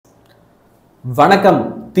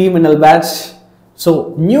Vanakkam, Team Minnal Batch.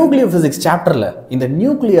 So, nuclear physics chapter la, in the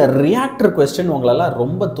nuclear reactor question, உங்களெல்லாம்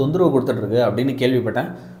ரொம்ப தொந்தரவு கொடுத்துட்டு இருக்கு அப்படின்னு கேள்விப்பட்டேன்.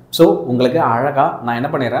 So, உங்களுக்கு அழகா நான்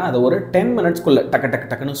என்ன பண்ணிறேன், அது ஒரு 10 minutes குள்ள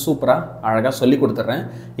டக்குன்னு சூப்பரா அழகா சொல்லி கொடுத்துறேன்.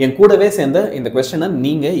 என் கூடவே சேர்ந்து இந்த क्वेश्चனை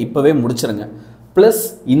நீங்க இப்பவே முடிச்சிருங்க. ப்ளஸ்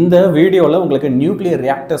இந்த வீடியோவில் உங்களுக்கு நியூக்ளியர்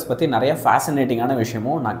ரியாக்டர்ஸ் பற்றி நிறைய ஃபேசினேட்டிங்கான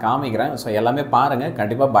விஷயமும் நான் காமிக்கிறேன். ஸோ எல்லாமே பாருங்கள்,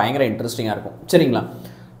 கண்டிப்பாக பயங்கர இன்ட்ரெஸ்டிங்காக இருக்கும். சரிங்களா?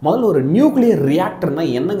 முதல்ல ஒரு நியூக்ளியர் ரியாக்டர்னா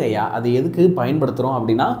என்னங்கய்யா, அது எதுக்கு பயன்படுத்துகிறோம்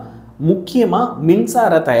அப்படின்னா, முக்கியமாக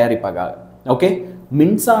மின்சார தயாரிப்பாக. ஓகே,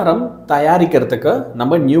 மின்சாரம் தயாரிக்கிறதுக்கு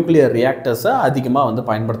நம்ம நியூக்ளியர் ரியாக்டர்ஸை அதிகமாக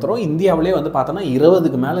பயன்படுத்துகிறோம். இந்தியாவிலே பார்த்தோன்னா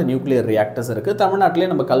 20க்கு மேலே நியூக்ளியர் ரியாக்டர்ஸ் இருக்குது. தமிழ்நாட்டிலே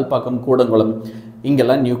நம்ம கல்பாக்கம், கூடங்குளம்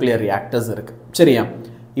இங்கெல்லாம் நியூக்ளியர் ரியாக்டர்ஸ் இருக்குது. சரியா?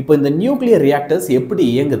 இப்போ இந்த நியூக்ளியர் ரியாக்டர்ஸ் எப்படி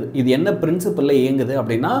இயங்குது, இது என்ன பிரின்சிபலில் இயங்குது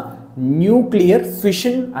அப்படின்னா, nuclear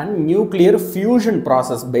fission and nuclear fusion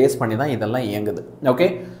process base பண்ணி தான் இதெல்லாம் இயங்குது. ஓகே,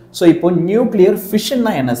 ஸோ இப்போ நியூக்ளியர்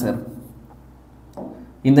ஃபிஷன்னா என்ன சார்?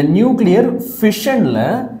 இந்த நியூக்ளியர் ஃபிஷனில்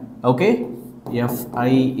ஓகே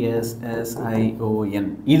FISSION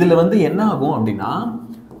இதில் என்ன ஆகும் அப்படின்னா,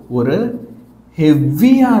 ஒரு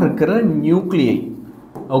ஹெவியாக இருக்கிற நியூக்ளியை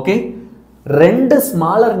ஓகே ரெண்டு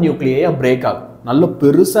ஸ்மாலர் நியூக்ளியாக பிரேக் ஆகும். நல்ல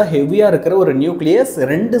பெருசாக ஹெவியாக இருக்கிற ஒரு நியூக்ளியஸ்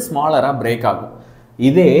ரெண்டு ஸ்மாலராக பிரேக் ஆகும்.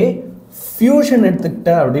 இதே ஃபியூஷன் எடுத்துக்கிட்ட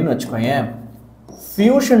அப்படின்னு வச்சுக்கோங்க,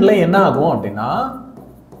 ஃபியூஷனில் என்ன ஆகும் அப்படின்னா,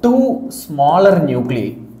 2 ஸ்மாலர்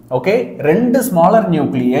நியூக்ளியை ஓகே ரெண்டு ஸ்மாலர்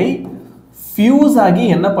நியூக்ளியை ஃபியூஸ் ஆகி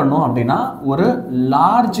என்ன பண்ணும் அப்படின்னா ஒரு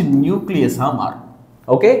லார்ஜ் நியூக்ளியஸாக மாறும்.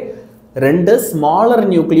 ஓகே, ரெண்டு ஸ்மாலர்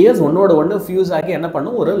நியூக்ளியஸ் ஒன்னோட ஒன்று ஃபியூஸ் ஆகி என்ன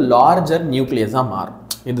பண்ணும், ஒரு லார்ஜர் நியூக்ளியஸாக மாறும்.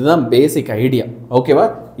 இதுதான் பேசிக் ஐடியா. ஓகேவா?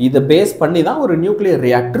 இதை பேஸ் பண்ணி தான் ஒரு நியூக்ளியர்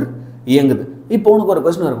ரியாக்டர் இயங்குது. இப்போ உனக்கு ஒரு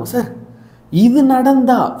கொஸ்டின் இருக்கும், சார் இது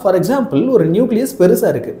நடந்தா ஃபார் எக்ஸாம்பிள் ஒரு நியூக்ளியஸ்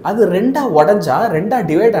பெருசாக இருக்குது, அது ரெண்டா உடஞ்சா ரெண்டா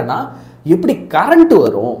டிவைட் ஆனால் எப்படி கரண்ட்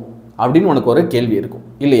வரும் அப்படின்னு உனக்கு ஒரு கேள்வி இருக்கும்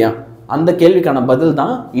இல்லையா? அந்த கேள்விக்கான பதில்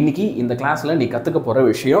தான் இன்னைக்கு இந்த கிளாஸில் நீ கற்றுக்க போகிற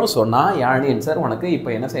விஷயம். ஸோ நான் யாழினியன் சார் உனக்கு இப்போ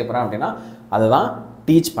என்ன செய்ய போகிறேன் அப்படின்னா, அதை தான்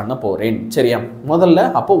டீச் பண்ண போகிறேன். சரியா? முதல்ல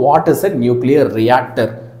அப்போ what is a nuclear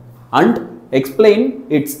reactor and explain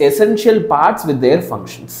it's essential parts with their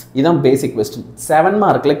functions. இதுதான் பேசிக் கொஸ்டின். 7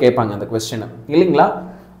 மார்க்கில் கேட்பாங்க அந்த கொஸ்டினை இல்லைங்களா?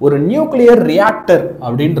 ஒரு நியூக்ளியர் ரியாக்டர்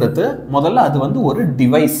அப்படின்றது முதல்ல அது ஒரு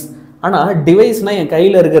டிவைஸ். ஆனால் டிவைஸ்னால் என்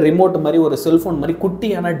கையில் இருக்கிற ரிமோட் மாதிரி ஒரு செல்ஃபோன் மாதிரி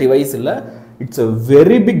குட்டியான டிவைஸ் இல்லை. It's a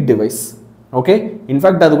very big device. Okay,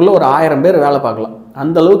 in fact அதுக்குள்ளே ஒரு 1000 பேர் வேலை பார்க்கலாம்.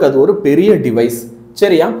 அந்த அளவுக்கு அது ஒரு பெரிய டிவைஸ்.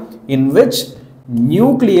 சரியா? In which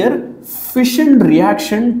nuclear fission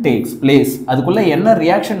reaction takes place. அதுக்குள்ளே என்ன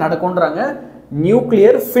ரியாக்ஷன் நடக்கும்ன்றாங்க?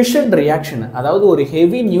 Nuclear fission reaction. அதாவது ஒரு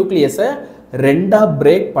ஹெவி நியூக்ளியஸை ரெண்டாக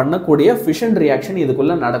பிரேக் பண்ணக்கூடிய ஃபிஷன் ரியாக்ஷன்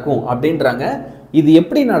இதுக்குள்ளே நடக்கும் அப்படின்றாங்க. இது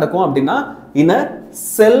எப்படி நடக்கும் அப்படின்னா, இன் அ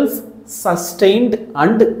self sustained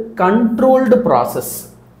and controlled process.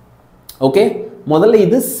 Okay, முதல்ல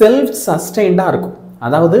இது செல்ஃப் சஸ்டெயின்டாக இருக்கும்.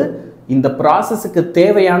 அதாவது இந்த ப்ராசஸுக்கு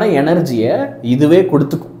தேவையான எனர்ஜியை இதுவே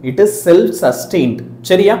கொடுத்துக்கும். It is self sustained.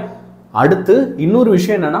 சரியா? அடுத்து இன்னொரு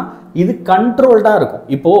விஷயம் என்னன்னா, இது கண்ட்ரோல்டாக இருக்கும்.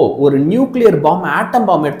 இப்போது ஒரு நியூக்ளியர் பாம், ஆட்டம்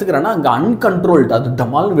பாம் எடுத்துக்கிறேன்னா அங்கே அன்கண்ட்ரோல்டு, அது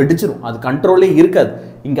டமால்னு வெடிச்சிரும், அது கண்ட்ரோலே இருக்காது.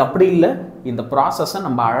 இங்கே அப்படி இல்லை, இந்த ப்ராசஸை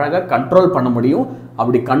நம்ம அழகாக கண்ட்ரோல் பண்ண முடியும்.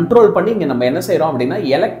 அப்படி கண்ட்ரோல் பண்ணி இங்கே நம்ம என்ன செய்கிறோம் அப்படின்னா,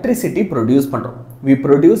 எலக்ட்ரிசிட்டி ப்ரொடியூஸ் பண்ணுறோம். We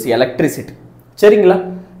produce electricity. சரிங்களா?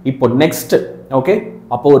 இப்போ நெக்ஸ்ட் ஓகே,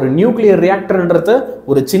 அப்போ ஒரு நியூக்ளியர் ரியாக்டர்ன்றது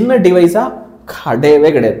ஒரு சின்ன டிவைஸாக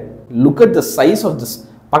கிடையவே கிடையாது. Look at the size of this.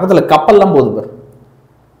 பக்கத்தில் கப்பல்லாம் போகுது பாரு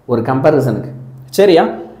ஒரு கம்பேரிசனுக்கு. சரியா?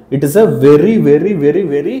 It is a very very very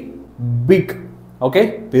very big okay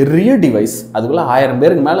பெரிய டிவைஸ். அதுக்குள்ள 1000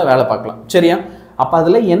 பேருக்கு மேலே வேலை பார்க்கலாம். சரியா? அப்போ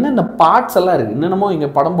அதில் என்னென்ன பார்ட்ஸ் எல்லாம் இருக்குது, என்னென்னமோ இங்கே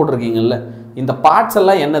படம் போட்டிருக்கீங்கல்ல, இந்த பார்ட்ஸ்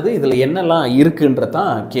எல்லாம் என்னது, இதில் என்னெல்லாம் இருக்குன்றது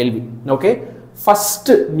தான் கேள்வி. ஓகே,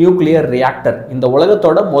 ஃபர்ஸ்ட் நியூக்ளியர் ரியாக்டர், இந்த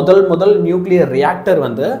உலகத்தோட முதல் நியூக்ளியர் ரியாக்டர்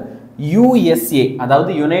USA,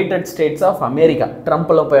 அதாவது யுனைடெட் ஸ்டேட்ஸ் ஆஃப் அமெரிக்கா.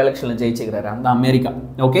 ட்ரம்ப்ல இப்போ எலெக்ஷனில் ஜெயிச்சுக்கிறாரு அந்த America.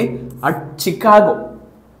 Okay, at Chicago,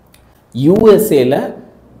 யூஎஸ்ஏல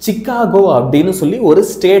Chicago அப்படின்னு சொல்லி ஒரு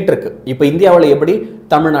ஸ்டேட் இருக்கு. இப்போ இந்தியாவில் எப்படி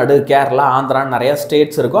தமிழ்நாடு, கேரளா, ஆந்திரா நிறைய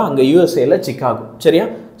ஸ்டேட்ஸ் இருக்கோ, அங்கே யூஎஸ்ஏல சிகாகோ. சரியா?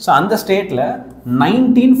 ஸோ அந்த ஸ்டேட்டில்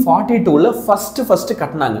 1942ல் ஃபர்ஸ்ட்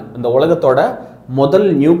கட்டினாங்க இந்த உலகத்தோட முதல்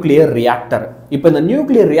நியூக்ளியர் ரியாக்டர். இப்போ இந்த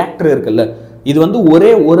நியூக்ளியர் ரியாக்டர் இருக்குல்ல, இது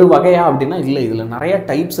ஒரே ஒரு வகையா அப்படின்னா இல்லை, இதில் நிறைய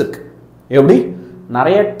டைப்ஸ் இருக்கு. எப்படி?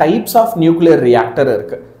 நிறைய டைப்ஸ் ஆஃப் நியூக்ளியர் ரியாக்டர்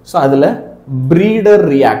இருக்கு. ஸோ அதில் breeder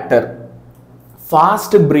reactor,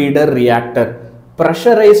 fast breeder reactor,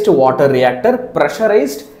 pressurized water reactor,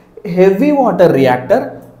 pressurized heavy water reactor,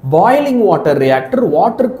 boiling water reactor,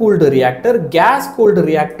 water cooled reactor, gas cooled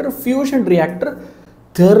reactor, fusion reactor,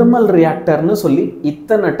 thermal reactor னு சொல்லி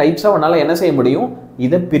இத்தனை டைப்ஸா உன்னால என்ன செய்ய முடியும்,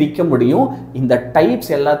 இத பிரிக்க முடியும். இந்த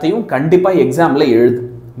டைப்ஸ் எல்லாத்தையும் கண்டிப்பா எக்ஸாம்ல எழுது.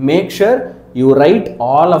 Make sure you right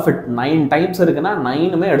all of it 9 types இருக்குன்னா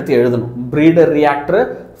 9மே எடுத்து எழுதணும். Breeder reactor,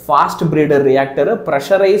 fast breeder reactor,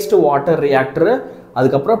 pressurised water reactor,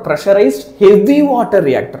 அதுக்கப்புறம் pressurised heavy water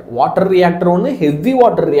reactor. Water reactor ஒன்று, ஹெவி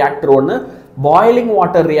வாட்டர் ரியாக்டர் ஒன்று, பாயிலிங்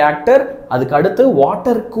வாட்டர் ரியாக்டர், அதுக்கு அடுத்து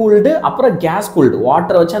வாட்டர் கூல்டு, அப்புறம் கேஸ் கூல்டு.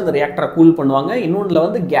 வாட்டரை வச்சு அந்த ரியாக்டரை கூல் பண்ணுவாங்க, இன்னொன்றில்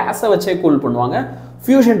வந்து கேஸை வச்சே கூல் பண்ணுவாங்க.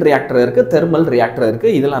 ஃபியூஷன் ரியாக்டர் இருக்குது, தெர்மல் ரியாக்டர்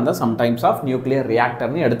இருக்குது. இதெல்லாம் தான் சம்டைம்ஸ் ஆஃப் நியூக்ளியர்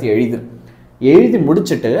ரியாக்டர்னு எடுத்து எழுதி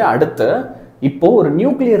முடிச்சுட்டு அடுத்து இப்போது ஒரு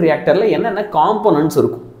நியூக்ளியர் ரியாக்டரில் என்னென்ன காம்போனன்ட்ஸ்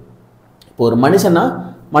இருக்கும். இப்போ ஒரு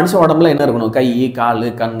மனுஷ உடம்புல என்ன இருக்கணும்? கை, கால்,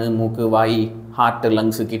 கண், மூக்கு, வாய், ஹார்ட்,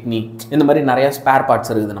 லங்ஸு, கிட்னி, இந்த மாதிரி நிறைய ஸ்பேர்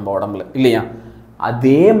பார்ட்ஸ் இருக்குது நம்ம உடம்புல இல்லையா?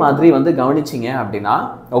 அதே மாதிரி வந்து கவனிச்சிங்க அப்படின்னா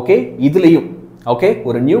ஓகே, இதுலேயும் ஓகே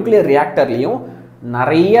ஒரு நியூக்ளியர் ரியாக்டர்லேயும்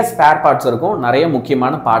நிறைய ஸ்பேர் பார்ட்ஸ் இருக்கும், நிறைய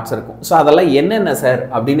முக்கியமான பார்ட்ஸ் இருக்கும். ஸோ அதெல்லாம் என்னென்ன சார்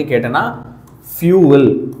அப்படின்னு கேட்டேன்னா, fuel,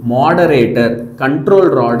 moderator, control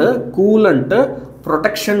rod, coolant,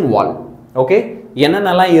 protection வால். ஓகே,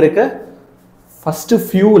 என்னென்னலாம் இருக்கு? ஃபர்ஸ்ட்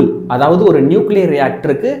ஃபியூவல், அதாவது ஒரு நியூக்ளியர்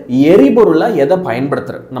ரியாக்டருக்கு எரிபொருளாக எதை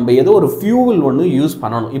பயன்படுத்துறது? நம்ம ஏதோ ஒரு ஃபியூவல் ஒன்று யூஸ்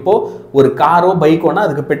பண்ணணும். இப்போது ஒரு காரோ பைக்கோனா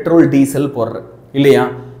அதுக்கு பெட்ரோல், டீசல் போடுறது இல்லையா?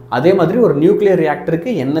 அதே மாதிரி ஒரு நியூக்ளியர்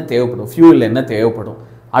ரியாக்டருக்கு என்ன தேவைப்படும்? ஃபியூவல் என்ன தேவைப்படும்?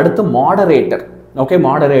 அடுத்து மாடரேட்டர். ஓகே,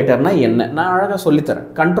 மாடரேட்டர்னா என்ன நான் அழகாக சொல்லித்தரேன்.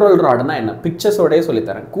 கண்ட்ரோல் ராடுனா என்ன பிக்சர்ஸோடய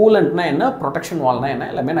சொல்லித்தரேன். கூலண்ட்னா என்ன, ப்ரொடெக்ஷன் வால்னா என்ன,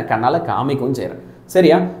 எல்லாமே நான் கண்ணால் காமிக்கவும் செய்கிறேன்.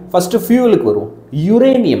 சரியா? ஃபர்ஸ்ட் ஃபியூவலுக்கு வருவோம்.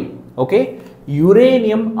 யுரேனியம். ஓகே,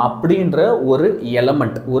 யுரேனியம் அப்படின்ற ஒரு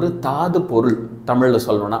எலமெண்ட், ஒரு தாது பொருள் தமிழில்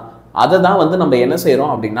சொல்லணும்னா, அதை தான் வந்து நம்ம என்ன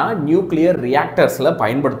செய்கிறோம் அப்படின்னா நியூக்ளியர் ரியாக்டர்ஸில்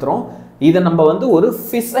பயன்படுத்துகிறோம். இதை நம்ம வந்து ஒரு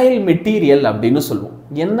ஃபிசைல் மெட்டீரியல் அப்படின்னு சொல்லுவோம்.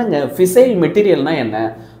 என்னங்க ஃபிசைல் மெட்டீரியல்னா என்ன?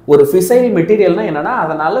 ஒரு ஃபிசைல் மெட்டீரியல்னா என்னன்னா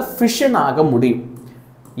அதனால் ஃபிஷன் ஆக முடியும்.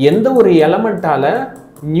 எந்த ஒரு எலமெண்ட்டால்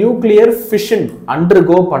நியூக்ளியர் ஃபிஷன்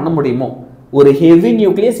அண்டர்கோ பண்ண முடியுமோ, ஒரு ஹெவி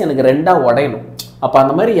நியூக்ளியஸ் எனக்கு ரெண்டாக உடையணும். அப்போ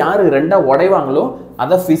அந்த மாதிரி யார் ரெண்டாக உடைவாங்களோ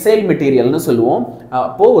அதை ஃபிசைல் மெட்டீரியல்னு சொல்லுவோம்.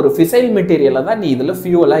 அப்போது ஒரு ஃபிசைல் மெட்டீரியலை தான் நீ இதில்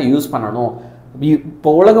ஃபியூவலாக யூஸ் பண்ணணும்.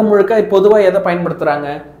 இப்போ உலகம் முழுக்க பொதுவாக எதை பயன்படுத்துகிறாங்க?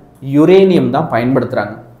 யுரேனியம் தான்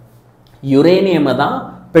பயன்படுத்துகிறாங்க. யுரேனியமை தான்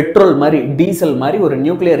பெட்ரோல் மாதிரி, டீசல் மாதிரி ஒரு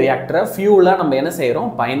நியூக்ளியர் ரியாக்டரை ஃபியூவலாக நம்ம என்ன செய்கிறோம்?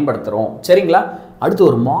 பயன்படுத்துகிறோம். சரிங்களா? அடுத்து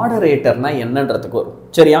ஒரு மாடரேட்டர்னா என்னன்றதுக்கு வரும்.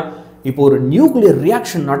 சரியா? இப்போ ஒரு நியூக்ளியர்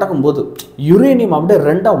ரியாக்ஷன் நடக்கும்போது யுரேனியம் அப்படியே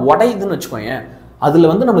ரெண்டாக உடையுதுன்னு வச்சுக்கோங்க,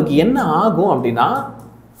 அதில் வந்து நமக்கு என்ன ஆகும் அப்படின்னா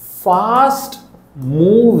ஃபாஸ்ட்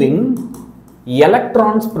மூவிங்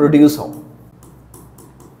எலக்ட்ரான்ஸ் ப்ரொடியூஸ் ஆகும்.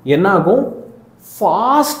 என்ன ஆகும்?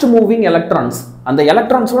 Fast moving electrons. அந்த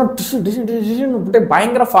எலக்ட்ரான்ஸ்லாம்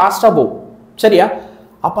பயங்கர ஃபாஸ்ட்டாக போகும். சரியா?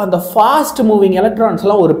 அப்போ அந்த ஃபாஸ்ட் மூவிங்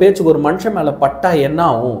எலக்ட்ரான்ஸ்லாம் ஒரு பேச்சுக்கு ஒரு மனுஷன் மேலே பட்டா என்ன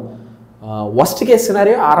ஆகும்? ஒஸ்ட் கேஸ்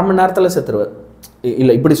சினாரியோ 1/2 மணி நேரத்தில் செத்துருவார்.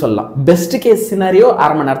 இல்லை, இப்படி சொல்லலாம், பெஸ்ட் கேஸ் சினாரியோ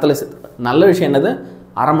 1/2 மணி நேரத்தில் செத்துருவார். நல்ல விஷயம் என்னது?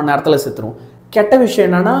 1/2 மணி நேரத்தில் செத்துரும். கெட்ட விஷயம்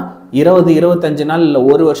என்னன்னா 20-25 நாள் இல்லை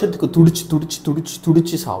 1 வருஷத்துக்கு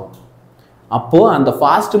துடிச்சு சாகும். அப்போது அந்த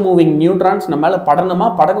ஃபாஸ்ட் மூவிங் நியூட்ரான்ஸ் நம்ம மேலே படணுமா,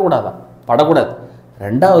 படக்கூடாதா? படக்கூடாது.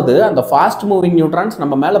 ரெண்டாவது, அந்த ஃபாஸ்ட் மூவிங் நியூட்ரான்ஸ்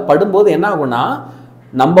நம்ம மேலே படும்போது என்ன ஆகும்னா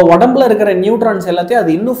நம்ம உடம்புல இருக்கிற நியூட்ரான்ஸ் எல்லாத்தையும்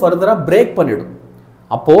அது இன்னும் ஃபர்தராக பிரேக் பண்ணிடும்.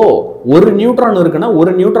 அப்போது ஒரு நியூட்ரான் இருக்குன்னா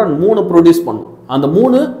ஒரு நியூட்ரான் 3 ப்ரொடியூஸ் பண்ணும். அந்த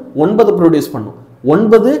 3 9 ப்ரொடியூஸ் பண்ணும்.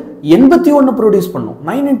 9 81 ப்ரொடியூஸ் பண்ணும்.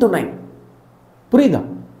 9 × 9. புரியுதா?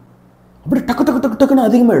 அப்படி டக்குன்னு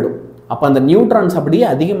அதிகமாகிடும். அப்போ அந்த நியூட்ரான்ஸ் அப்படியே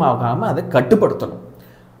அதிகமாகாமல் அதை கட்டுப்படுத்தணும்.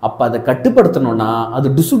 அப்போ அதை கட்டுப்படுத்தணும்னா அது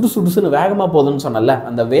டுசுன்னு வேகமாக போகுதுன்னு சொன்னல,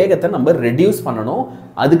 அந்த வேகத்தை நம்ம ரெடியூஸ் பண்ணணும்.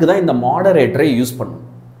 அதுக்கு தான் இந்த மாடரேட்டரை யூஸ் பண்ணணும்.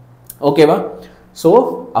 ஓகேவா? So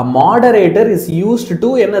a moderator is used to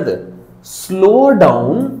என்னது? Slow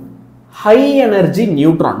down high energy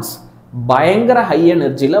neutrons. பயங்கர ஹை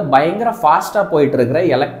எனர்ஜியில் பயங்கர ஃபாஸ்ட்டாக போயிட்டு இருக்கிற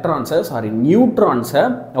நியூட்ரான்ஸை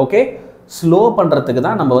ஓகே ஸ்லோ பண்ணுறதுக்கு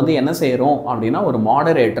தான் நம்ம வந்து என்ன செய்கிறோம் அப்படின்னா ஒரு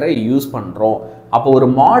மாடரேட்டரை யூஸ் பண்ணுறோம். அப்போ ஒரு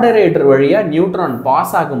மாடரேட்டர் வழியாக நியூட்ரான்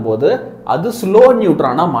பாஸ் ஆகும்போது அது ஸ்லோ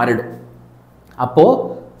நியூட்ரானாக மாறிடும். அப்போது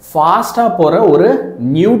ஃபாஸ்ட்டாக போகிற ஒரு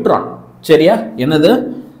நியூட்ரான், சரியா? என்னது?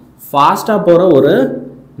 ஃபாஸ்ட்டாக போகிற ஒரு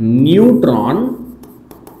நியூட்ரான்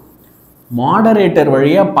மாடரேட்டர்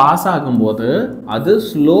வழியாக பாஸ் ஆகும்போது அது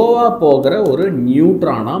ஸ்லோவாக போகிற ஒரு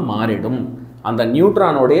நியூட்ரானாக மாறிடும். அந்த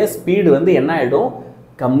நியூட்ரானோடைய ஸ்பீடு வந்து என்ன ஆகிடும்?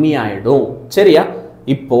 கம்மியாயிடும். சரியா?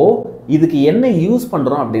 இப்போது இதுக்கு என்ன யூஸ்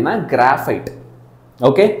பண்ணுறோம் அப்படின்னா கிராஃபைட்.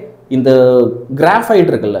 ஓகே, இந்த கிராஃபைட்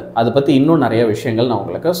இருக்குல்ல, அதை பற்றி இன்னும் நிறைய விஷயங்கள் நான்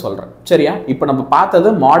உங்களுக்கு சொல்கிறேன். சரியா? இப்போ நம்ம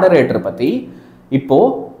பார்த்தது மாடரேட்டர் பற்றி.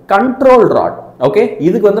 இப்போது கண்ட்ரோல் ராட். ஓகே,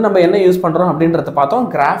 இதுக்கு வந்து நம்ம என்ன யூஸ் பண்ணுறோம் அப்படின்றத பார்த்தோம்.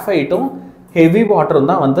 கிராஃபைட்டும் ஹெவி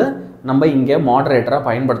வாட்டரும் தான் வந்து நம்ம இங்கே மாடரேட்டராக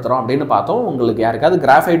பயன்படுத்துகிறோம் அப்படின்னு பார்த்தோம். உங்களுக்கு யாருக்காவது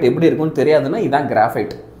கிராஃபைட் எப்படி இருக்குன்னு தெரியாதுன்னா இதான்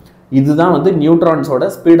கிராஃபைட். இதுதான் வந்து நியூட்ரான்ஸோட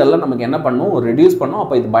ஸ்பீடெல்லாம் நமக்கு என்ன பண்ணும்? ரெடியூஸ் பண்ணும்.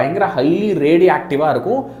 அப்போ இது பயங்கர ஹைலி ரேடியோ ஆக்டிவாக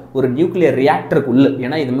இருக்கும் ஒரு நியூக்ளியர் ரியாக்டருக்குள்ளே.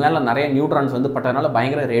 ஏன்னா இது மேலே நிறைய நியூட்ரான்ஸ் வந்து பட்டதுனால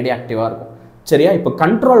பயங்கர ரேடியோ ஆக்டிவாக இருக்கும். சரியா? இப்போ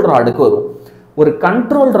கண்ட்ரோல் ராடுக்கு வரும். ஒரு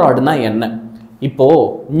கண்ட்ரோல் ராட்னா என்ன? இப்போ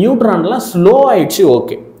நியூட்ரான்லாம் ஸ்லோ ஆயிடுச்சு,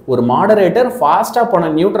 ஓகே. ஒரு மாடரேட்டர் ஃபாஸ்ட்டாக போன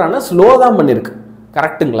நியூட்ரானை ஸ்லோ தான் பண்ணியிருக்கு,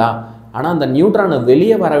 கரெக்டுங்களா? ஆனால் அந்த நியூட்ரானை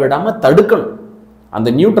வெளியே வர விடாமல் தடுக்கணும். அந்த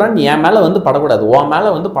நியூட்ரான் என் மேலே வந்து படக்கூடாது, உன் மேலே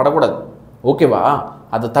வந்து படக்கூடாது, ஓகேவா?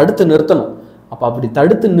 அதை தடுத்து நிறுத்தணும். அப்போ அப்படி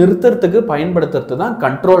தடுத்து நிறுத்துறதுக்கு பயன்படுத்துறது தான்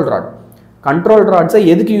கண்ட்ரோல் ராட். கண்ட்ரோல் ராட்ஸை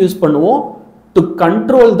எதுக்கு யூஸ் பண்ணுவோம்? To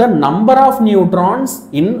control the number of neutrons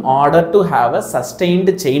in order to have a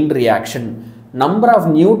sustained chain reaction. Number of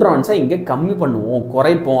நியூட்ரான்ஸை இங்கே கம்மி பண்ணுவோம்,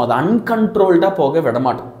 குறைப்போம். அது அன்கண்ட்ரோல்டாக போக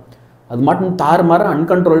விடமாட்டோம். அது மட்டும் தாறுமாறு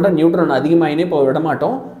அன்கண்ட்ரோல்டாக நியூட்ரான் அதிகமாகினே போக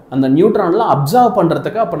விடமாட்டோம். அந்த நியூட்ரான்லாம் அப்சர்வ்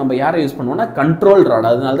பண்ணுறதுக்கு அப்போ நம்ம யாரை யூஸ் பண்ணுவோம்னா கண்ட்ரோல் ராட்.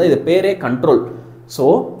 அதனால தான் இது பேரே control. So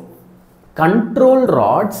control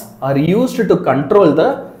rods are used to control the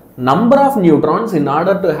number of neutrons in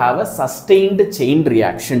order to have a sustained chain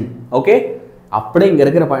reaction. Okay, அப்படியே இங்க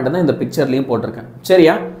இருக்கிற பாயிண்ட் தான் இந்த பிக்சர்லயும் போட்டிருக்கேன்,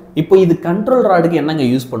 சரியா? இப்போ இது கண்ட்ரோல் ராடுக்கு என்னங்க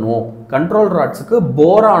யூஸ் பண்ணுவோம்? கண்ட்ரோல் ராட்ஸ்க்கு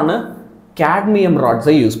போரானு கேட்மியம்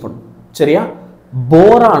ராட்ஸை யூஸ் பண்ணுவோம், சரியா?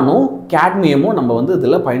 போரானும் கேட்மியமும் நம்ம வந்து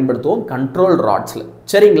இதில் பயன்படுத்துவோம் கண்ட்ரோல் ராட்ஸில்,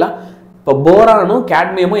 சரிங்களா? இப்போ போரானும்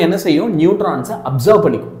கேட்மியமும் என்ன செய்யும்? நியூட்ரான்ஸை அப்சர்வ்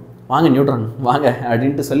பண்ணிக்கும். வாங்க நியூட்ரான் வாங்க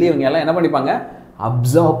அப்படின்ட்டு சொல்லி இவங்க எல்லாம் என்ன பண்ணிப்பாங்க?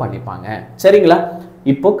 அப்சர்வ் பண்ணிப்பாங்க, சரிங்களா?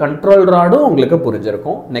 இப்போ கண்ட்ரோல் ராடும் உங்களுக்கு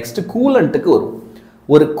புரிஞ்சிருக்கும். நெக்ஸ்ட் கூலண்ட்டுக்கு வரும்.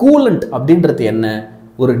 ஒரு கூலண்ட் அப்படின்றது என்ன?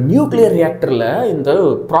 ஒரு நியூக்ளியர் ரியாக்டரில் இந்த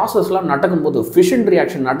ப்ராசஸ்லாம் நடக்கும்போது, ஃபிஷன்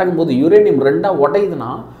ரியாக்ஷன் நடக்கும்போது யுரேனியம் ரெண்டாக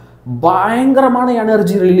உடையுதுன்னா பயங்கரமான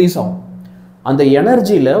எனர்ஜி ரிலீஸ் ஆகும். அந்த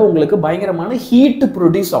எனர்ஜியில் உங்களுக்கு பயங்கரமான ஹீட்டு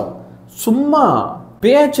ப்ரொடியூஸ் ஆகும். சும்மா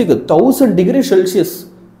பேச்சுக்கு 1000 degree Celsius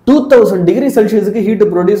 2000 degree செல்சியஸுக்கு heat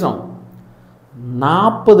produce ஆகும்.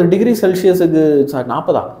 40 டிகிரி செல்சியஸுக்கு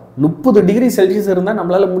 30 டிகிரி செல்சியஸ் இருந்தால்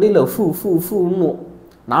நம்மளால் முடியல, இன்னும்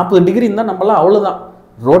 40 டிகிரி இருந்தால் நம்மளால் அவ்வளோதான்,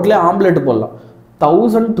 ரோட்லேயே ஆம்லேட் போடலாம்.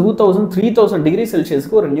 1000, 2000, 3000 டிகிரி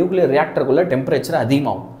செல்சியஸுக்கு ஒரு நியூக்ளியர் ரியாக்டருக்குள்ள டெம்பரேச்சர்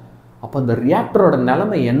அதிகமாகும். அப்போ அந்த ரியாக்டரோட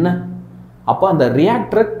நிலைமை என்ன? அப்போ அந்த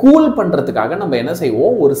ரியாக்டரை கூல் பண்ணுறதுக்காக நம்ம என்ன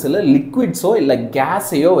செய்வோம்? ஒரு சில லிக்விட்ஸோ இல்லை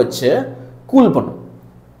கேஸையோ வச்சு கூல் பண்ணும்.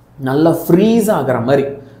 நல்லா ஃப்ரீஸ் ஆகிற மாதிரி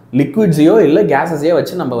லிக்விட்ஸையோ இல்லை கேஸஸையோ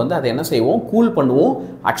வச்சு நம்ம வந்து அதை என்ன செய்வோம்? கூல் பண்ணுவோம்.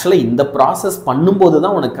 ஆக்சுவலாக இந்த ப்ராசஸ் பண்ணும்போது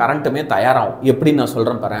தான் உனக்கு கரண்ட்டுமே தயாராகும். எப்படி நான்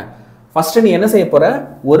சொல்கிறேன் பாரு. ஃபஸ்ட்டு நீ என்ன செய்ய போகிற?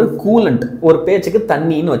 ஒரு கூலண்ட், ஒரு பேச்சுக்கு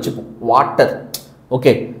தண்ணின்னு வச்சுப்போம், வாட்டர்,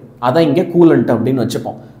 ஓகே, அதான் இங்கே கூலண்ட் அப்படின்னு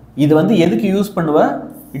வச்சுப்போம். இது வந்து எதுக்கு யூஸ் பண்ணுவ?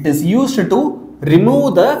 It is used to remove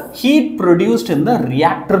the heat produced in the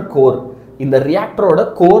reactor core. இந்த ரியாக்டரோட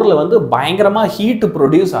கோரில் வந்து பயங்கரமாக ஹீட்டு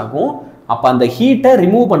ப்ரொடியூஸ் ஆகும். அப்போ அந்த ஹீட்டை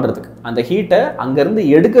ரிமூவ் பண்ணுறதுக்கு, அந்த ஹீட்டை அங்கேருந்து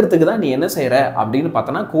எடுக்கிறதுக்கு தான் நீ என்ன செய்கிற அப்படின்னு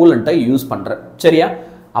பார்த்தோன்னா கூலண்ட்டை யூஸ் பண்ணுற, சரியா?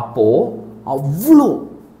 அப்போது அவ்வளோ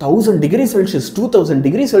 1000 டிகிரி செல்சியஸ் 2000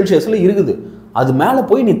 டிகிரி செல்சியஸில் இருக்குது. அது மேலே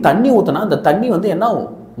போய் நீ தண்ணி ஊற்றினா அந்த தண்ணி வந்து என்ன ஆகும்?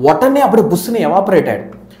 உடனே அப்படியே புஷ்ஷுன்னு எவாப்ரேட்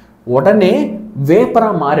ஆகிடும், உடனே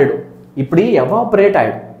வேப்பராக மாறிடும், இப்படி எவாப்ரேட்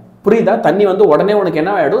ஆகிடும். புரியுதா? தண்ணி வந்து உடனே உனக்கு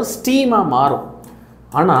என்ன ஆகிடும்? ஸ்டீமாக மாறும்.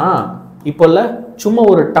 ஆனால் இப்போ இல்லை, சும்மா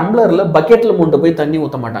ஒரு டம்ளரில் பக்கெட்டில் மூண்டு போய் தண்ணி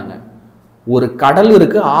ஊற்ற மாட்டாங்க. ஒரு கடல்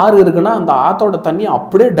இருக்குது, ஆறு இருக்குன்னா அந்த ஆற்றோட தண்ணி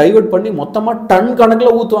அப்படியே டைவர்ட் பண்ணி மொத்தமாக டன்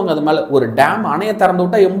கணக்கில் ஊற்றுவாங்க. அது மேலே ஒரு டேம் அணையை திறந்து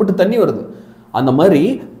விட்டால் எம்பிட்டு தண்ணி வருது. அந்த மாதிரி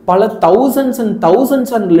பல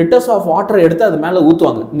thousands and liters of water எடுத்து அது மேலே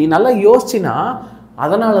ஊற்றுவாங்க. நீ நல்லா யோசிச்சினா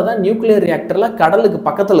அதனால தான் நியூக்ளியர் ரியாக்டரில் கடலுக்கு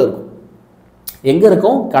பக்கத்தில் இருக்கும். எங்கே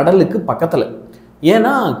இருக்கும்? கடலுக்கு பக்கத்தில்.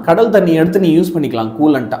 ஏன்னா கடல் தண்ணி எடுத்து நீ யூஸ் பண்ணிக்கலாம்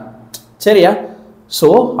கூலண்ட்டாக, சரியா? ஸோ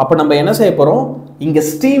அப்போ நம்ம என்ன செய்ய போகிறோம்? இங்கே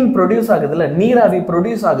ஸ்டீம் ப்ரொடியூஸ் ஆகுதுல்ல, நீராவி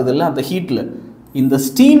ப்ரொடியூஸ் ஆகுதுல்ல அந்த ஹீட்டில், இந்த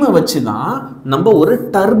ஸ்டீமை வச்சு தான் நம்ம ஒரு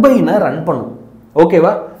டர்பைனை ரன் பண்ணுவோம்,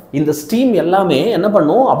 ஓகேவா? இந்த ஸ்டீம் எல்லாமே என்ன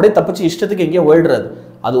பண்ணும்? அப்படியே தப்பிச்சு இஷ்டத்துக்கு எங்கேயோ ஓயிடுறது.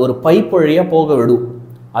 அது ஒரு பைப் வழியாக போக விடும்.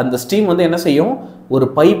 அந்த ஸ்டீம் வந்து என்ன செய்யும்? ஒரு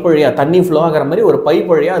பைப் வழியாக தண்ணி ஃப்ளோ ஆகிற மாதிரி ஒரு பைப்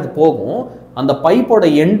வழியாக அது போகும். அந்த பைப்போட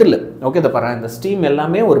எண்டில், ஓகே, இதை பாருங்க, இந்த ஸ்டீம்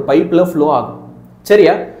எல்லாமே ஒரு பைப்பில் ஃப்ளோ ஆகும்,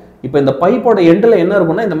 சரியா? இப்போ இந்த பைப்போட எண்டில் என்ன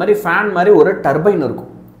இருக்கும்னா இந்த மாதிரி ஃபேன் மாதிரி ஒரு டர்பைன் இருக்கும்.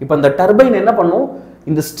 இப்போ அந்த டர்பைன் என்ன பண்ணும்?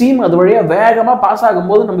 இந்த ஸ்டீம் அது வழியாக வேகமாக பாஸ்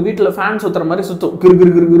ஆகும்போது நம்ம வீட்டில் ஃபேன் சுற்றுற மாதிரி சுற்றும்,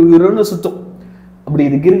 கிருன்னு சுற்றும். அப்படி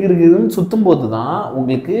இது கிருன்னு சுற்றும் போது தான்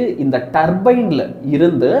உங்களுக்கு இந்த டர்பைனில்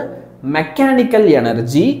இருந்து மெக்கானிக்கல்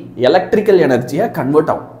எனர்ஜி எலக்ட்ரிக்கல் எனர்ஜியாக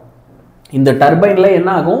கன்வெர்ட் ஆகும். இந்த டர்பைனில்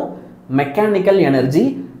என்ன ஆகும்? மெக்கானிக்கல் எனர்ஜி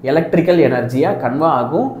எலக்ட்ரிக்கல் எனர்ஜியாக கன்வெர்ட்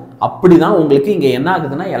ஆகும். அப்படி தான் உங்களுக்கு இங்கே என்ன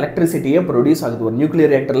ஆகுதுன்னா எலக்ட்ரிசிட்டியே ப்ரொடியூஸ் ஆகுது. ஒரு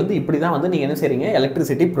நியூக்ளியர் ரியாக்டர்லேருந்து இப்படி தான் வந்து நீங்கள் என்ன செய்றீங்க?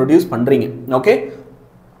 எலக்ட்ரிசிட்டி ப்ரொடியூஸ் பண்ணுறீங்க, ஓகே?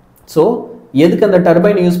 ஸோ எதுக்கு அந்த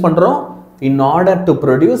டர்பைன் யூஸ் பண்ணுறோம்? In order to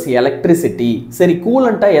produce electricity. சரி,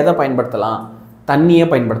 கூலண்ட்டாக எதை பயன்படுத்தலாம்? தண்ணியை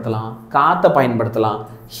பயன்படுத்தலாம், காற்றை பயன்படுத்தலாம்,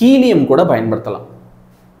 ஹீலியம் கூட பயன்படுத்தலாம்.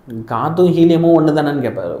 காற்றும் ஹீலியமும் ஒன்று தானேன்னு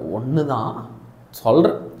கேட்பாரு. ஒன்று தான்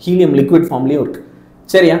சொல்கிறேன், ஹீலியம் லிக்விட் ஃபார்ம்லேயும் இருக்குது,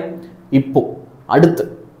 சரியா? இப்போ அடுத்து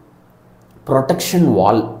ப்ரொடெக்ஷன்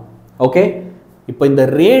வால், ஓகே? இப்போ இந்த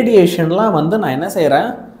ரேடியேஷன்லாம் வந்து நான் என்ன செய்கிறேன்?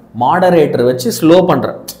 மாடரேட்டர் வச்சு ஸ்லோ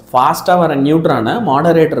பண்ணுறேன். ஃபாஸ்ட்டாக வர நியூட்ரானை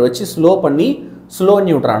மாடரேட்டர் வச்சு ஸ்லோ பண்ணி ஸ்லோ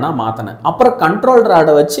நியூட்ரானாக மாற்றினேன். அப்புறம் கண்ட்ரோல்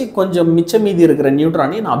ராடை வச்சு கொஞ்சம் மிச்சம் மீதி இருக்கிற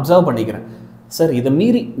நியூட்ரானையும் நான் அப்சர்வ் பண்ணிக்கிறேன். சார் இதை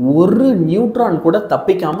மீறி ஒரு நியூட்ரான் கூட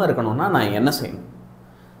தப்பிக்காமல் இருக்கணும்னா நான் என்ன செய்யணும்?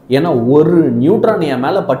 ஏன்னா ஒரு நியூட்ரான் என்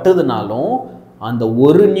மேலே பட்டுதுனாலும் அந்த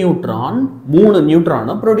ஒரு நியூட்ரான் 3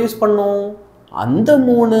 நியூட்ரானை ப்ரொடியூஸ் பண்ணும். அந்த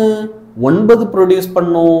 3 9 ப்ரொடியூஸ்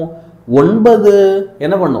பண்ணும். 9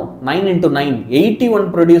 என்ன பண்ணும்? 9 × 9 81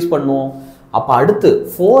 ப்ரொடியூஸ் பண்ணும். அப்போ அடுத்து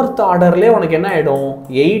 4th ஆர்டர்லேயே உனக்கு என்ன ஆகிடும்?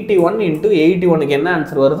 81 × 81க்கு என்ன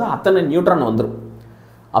ஆன்சர் வருதோ அத்தனை நியூட்ரான் வந்துடும்.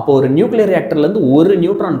 அப்போ ஒரு நியூக்ளியர் ரியாக்டர்லேருந்து ஒரு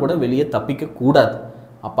நியூட்ரான் கூட வெளியே தப்பிக்க கூடாது.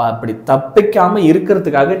 அப்போ அப்படி தப்பிக்காமல்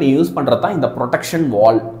இருக்கிறதுக்காக நீ யூஸ் பண்ணுறது தான் இந்த ப்ரொடெக்ஷன்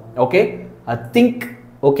வால். Okay, think.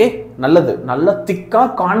 ஓகே, நல்லது. நல்ல திக்காக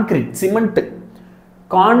concrete cement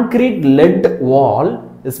concrete let wall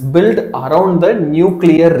is built around the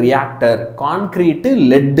nuclear reactor. Concrete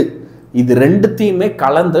laddu இது ரெண்டுத்தையுமே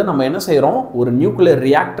கலந்து நம்ம என்ன செய்கிறோம்? ஒரு நியூக்ளியர்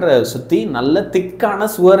ரியாக்டரை சுற்றி நல்ல திக்கான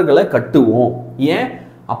சுவர்களை கட்டுவோம். ஏன்?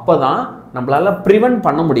 அப்போ தான் நம்மளால் ப்ரிவென்ட்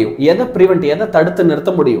பண்ண முடியும். எதை தடுத்து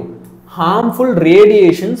நிறுத்த முடியும்? Harmful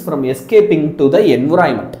radiations from escaping to the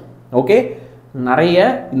environment. Okay, நிறைய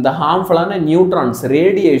இந்த ஹார்ம்ஃபுல்லான நியூட்ரான்ஸ்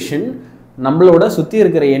ரேடியேஷன் நம்மளோட சுற்றி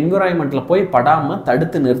இருக்கிற என்விரான்மெண்ட்டில் போய் படாமல்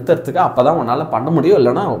தடுத்து நிறுத்துறதுக்கு அப்போ தான் உன்னால் பண்ண முடியும்,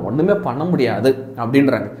 இல்லைனா ஒன்றுமே பண்ண முடியாது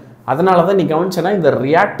அப்படின்றாங்க. அதனால தான் நீ கவனிச்சேன்னா இந்த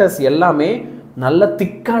ரியாக்டர்ஸ் எல்லாமே நல்ல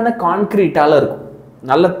திக்கான கான்கிரீட்டால் இருக்கும்.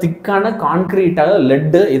 நல்ல திக்கான கான்கிரீட்டாக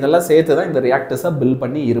லெட்டு இதெல்லாம் சேர்த்து தான் இந்த ரியாக்டர்ஸை பில்ட்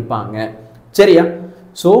பண்ணி இருப்பாங்க. சரியா?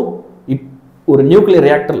 ஸோ ஒரு நியூக்ளியர்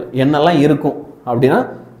ரியாக்டர் என்னெல்லாம் இருக்கும் அப்படின்னா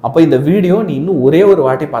அப்போ இந்த வீடியோ நீ இன்னும் ஒரே ஒரு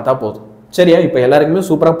வாட்டி பார்த்தா போதும். சரியா? இப்போ எல்லாருக்குமே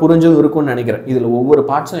சூப்பராக புரிஞ்சும் இருக்கும்னு நினைக்கிறேன். இதில் ஒவ்வொரு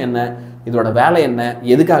பார்ட்ஸும் என்ன, இதோட வேலை என்ன,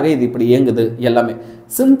 எதுக்காக இது இப்படி இயங்குது, எல்லாமே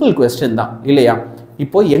சிம்பிள் கொஸ்டின் தான் இல்லையா?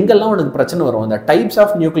 இப்போ எங்கெல்லாம் உனக்கு பிரச்சனை வரும்? அந்த டைப்ஸ்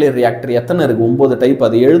ஆஃப் நியூக்ளியர் ரியாக்டர் எத்தனை இருக்குது? 9 டைப்.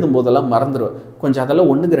 அது எழுதும் போதெல்லாம் மறந்துடும். கொஞ்சம் அதெல்லாம்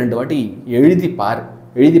 1க்கு 2 வாட்டி எழுதி பாரு.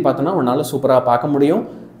 எழுதி பார்த்தோன்னா உன்னால் சூப்பராக பார்க்க முடியும்.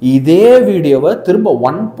 இதே வீடியோவை திரும்ப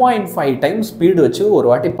 1.5 டைம்ஸ் ஸ்பீடு வச்சு ஒரு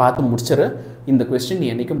வாட்டி பார்த்து முடிச்சிரு. இந்த கொஸ்டின் நீ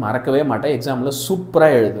என்றைக்கும் மறக்கவே மாட்டேன். எக்ஸாமில்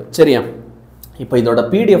சூப்பராக எழுது. சரியா? இப்போ இதோட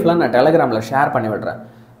பிடிஎஃப்லாம் நான் டெலகிராமில் ஷேர் பண்ணி விடுறேன்.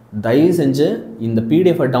 தயவு செஞ்சு இந்த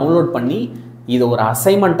பிடிஎஃபை டவுன்லோட் பண்ணி இதை ஒரு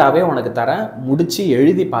அசைன்மெண்ட்டாகவே உனக்கு தரேன். முடித்து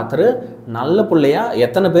எழுதி பார்த்துரு. நல்ல பிள்ளையா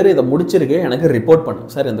எத்தனை பேர் இதை முடிச்சிருக்கு எனக்கு ரிப்போர்ட் பண்ணு.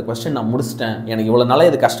 சார் இந்த கொஸ்டின் நான் முடிச்சிட்டேன், எனக்கு இவ்வளோ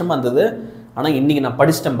நாளாக இது கஷ்டமாக இருந்தது, ஆனால் இன்றைக்கி நான்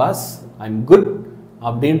படிச்சிட்டேன் பாஸ், ஐ எம் குட்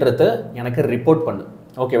அப்படின்றத எனக்கு ரிப்போர்ட் பண்ணு.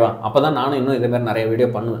 ஓகேவா? அப்போ தான் நானும் இன்னும் இதே மாதிரி நிறைய வீடியோ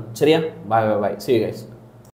பண்ணுவேன். சரியா? பாய் பாய் பாய். See you guys.